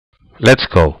let's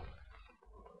go.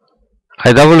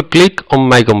 I double click on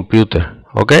my computer,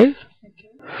 okay?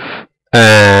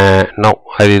 No,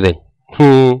 I didn't.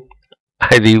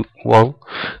 I did want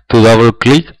to double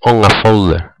click on a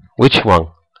folder. Which one?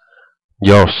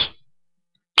 Yours.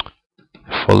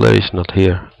 Folder is not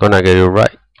here. Gonna get it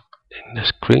right in the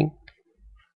screen.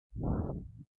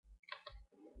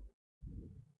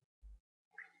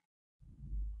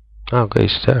 Okay,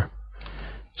 it's there.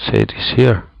 Say it is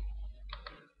here.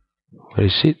 Where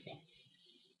is it?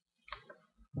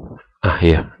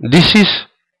 Here. This is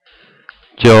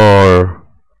your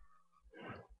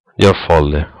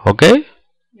folder, okay?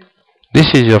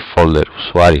 This is your folder,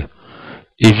 usuario.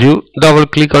 If you double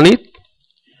click on it,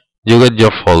 you get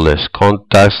your folders: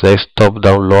 contacts, desktop,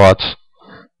 downloads,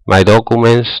 my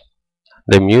documents,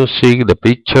 the music, the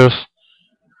pictures.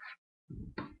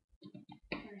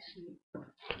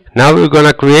 Now we're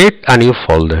gonna create a new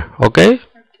folder, okay?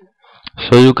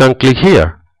 So you can click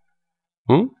here,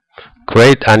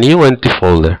 create a new empty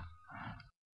folder.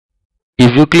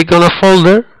 If you click on a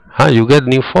folder, you get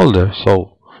new folder.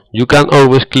 So you can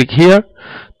always click here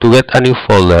to get a new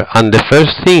folder. And the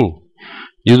first thing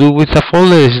you do with a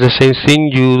folder is the same thing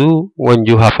you do when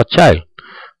you have a child: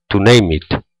 to name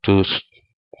it, to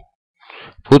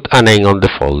put a name on the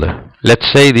folder. Let's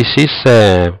say this is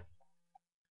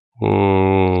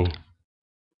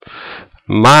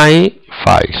my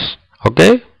files,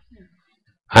 okay?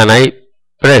 And I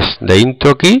press the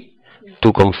intro key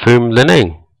to confirm the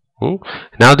name.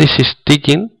 Now this is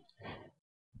ticking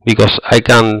because I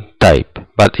can type,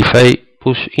 but if I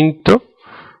push intro,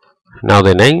 now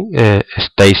the name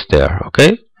stays there,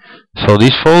 okay? So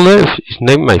this folder is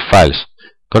named my files.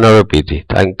 Gonna repeat it.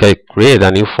 I can create a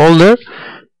new folder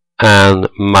and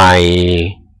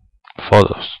my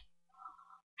photos,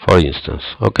 for instance,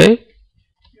 okay?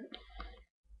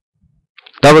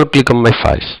 Double click on my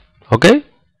files, okay?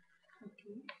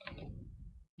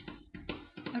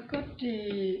 I got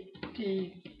the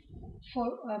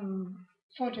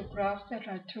photograph that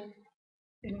I took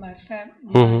in my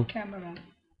camera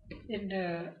in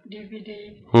the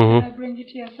DVD. Can I bring it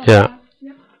here sometime?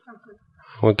 Yeah. Okay.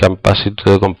 We can pass it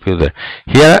to the computer.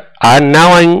 Here,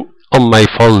 now I'm on my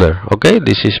folder, okay?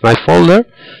 This is my folder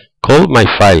called my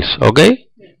files, okay?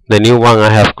 The new one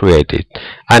I have created.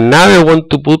 And now I want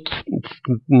to put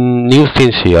new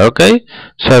things here, okay?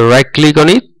 So right click on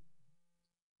it.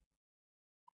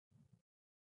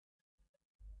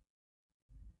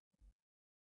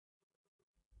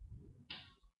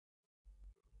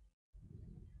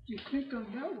 You click on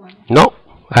that one? No,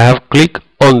 I have clicked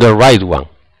on the right one.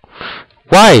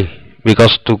 Why?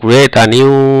 Because to create a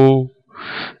new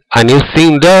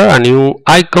thing there, a new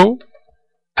icon,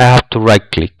 I have to right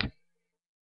click.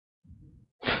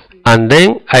 And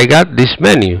then I got this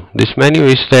menu. This menu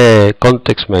is the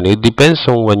context menu. It depends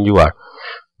on when you are.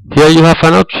 Here you have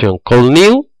an option called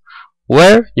new,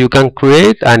 where you can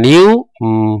create a new,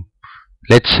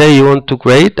 let's say you want to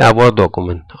create a Word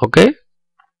document, okay?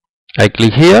 I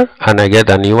click here and I get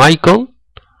a new icon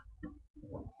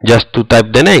just to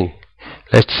type the name.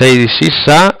 Let's say this is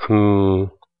a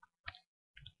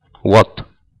what?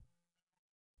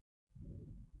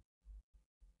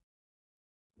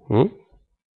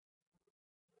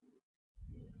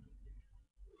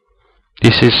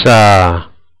 This is a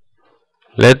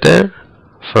letter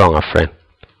from a friend,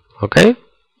 okay?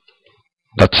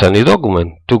 That's a new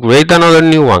document. To create another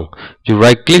new one, you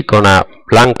right click on a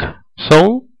blank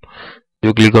zone,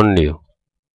 you click on new,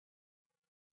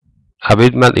 a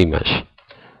bitmap image,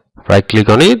 right click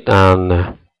on it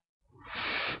and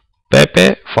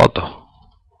Pepe photo,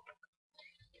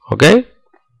 okay?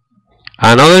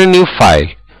 Another new file.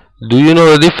 Do you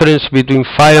know the difference between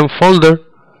file and folder?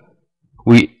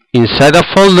 Inside a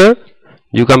folder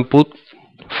you can put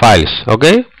files,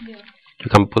 okay? Yeah. You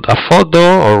can put a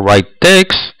photo or write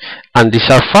text, and these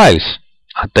are files.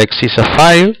 A text is a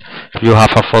file. You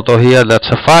have a photo here, that's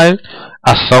a file.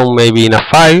 A song may be in a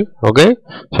file, okay?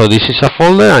 So this is a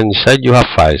folder, and inside you have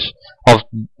files of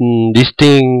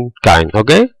distinct kind,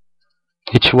 okay?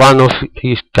 Each one of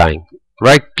each kind.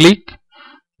 Right click,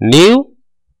 new,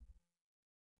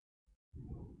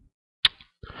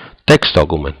 text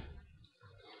document.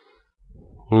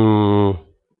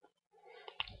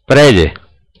 Preye.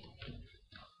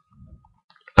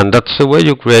 And that's the way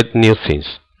you create new things,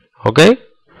 okay?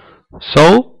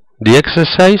 So the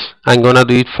exercise, I'm gonna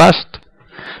do it fast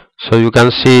so you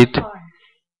can see it.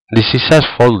 This is as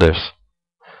folders.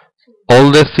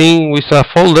 All the thing with a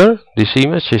folder, this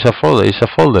image is a folder, it's a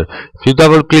folder. If you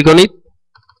double click on it,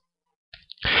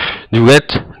 you get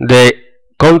the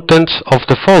contents of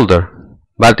the folder.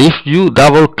 But if you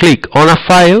double click on a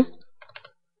file,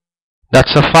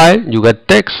 That's a file. You get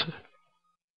text,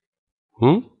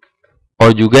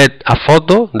 or you get a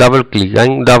photo. Double click.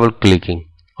 I'm double clicking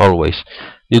always.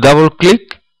 You double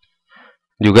click,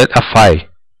 you get a file.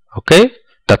 Okay,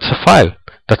 that's a file.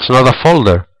 That's not a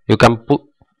folder.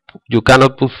 You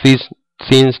cannot put these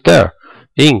things there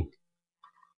in.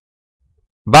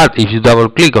 But if you double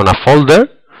click on a folder,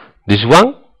 this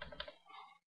one,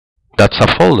 that's a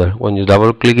folder. When you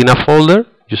double click in a folder,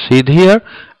 you see it here,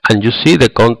 and you see the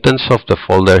contents of the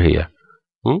folder here.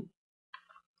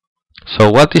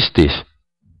 So what is this?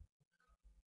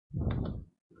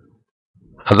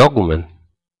 A document.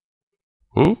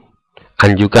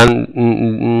 And you can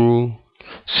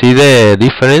see the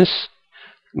difference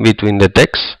between the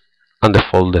text and the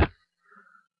folder.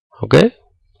 Okay,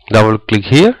 double click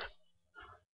here.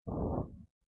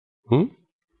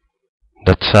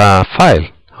 That's a file.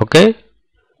 Okay,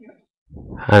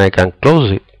 and I can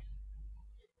close it.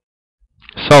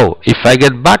 So if I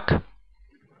get back,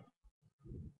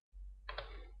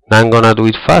 I'm gonna do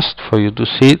it fast for you to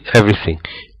see everything.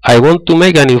 I want to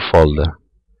make a new folder.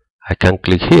 I can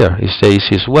click here. It's the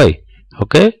easiest way.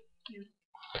 Okay,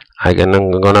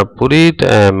 I'm gonna put it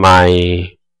my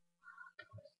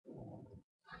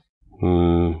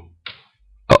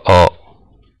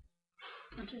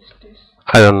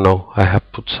I don't know. I have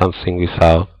put something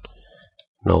without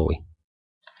knowing.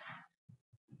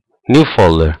 New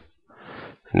folder.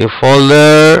 New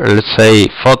folder. Let's say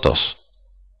photos.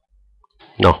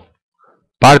 No,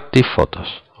 party photos.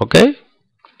 Okay.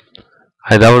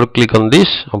 I double click on this,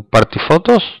 on party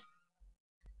photos,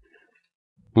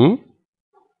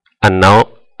 and now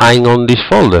I'm on this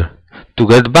folder. To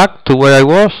get back to where I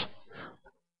was,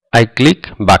 I click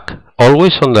back,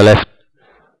 always on the left.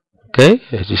 Okay,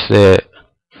 it is the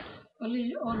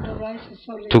only on the right is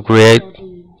only to create.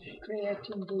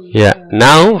 Yeah,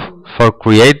 now for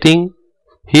creating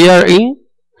here in,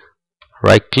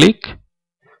 right click,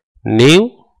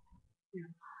 new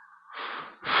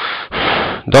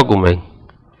document.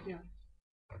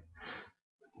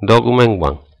 Document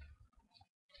 1.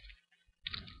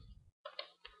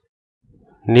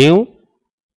 New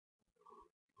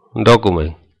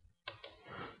document.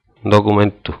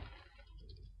 Document 2.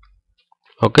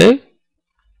 Okay?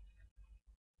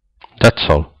 That's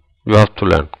all. You have to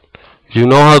learn. If you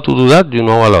know how to do that, you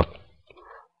know a lot.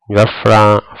 You are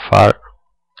far.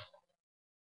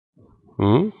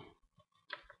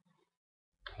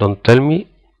 Don't tell me.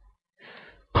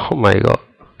 Oh my god.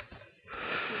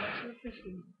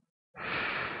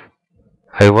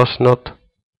 I was not.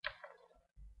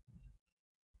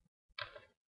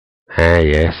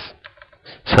 Yes.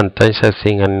 Sometimes I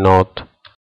think I'm not.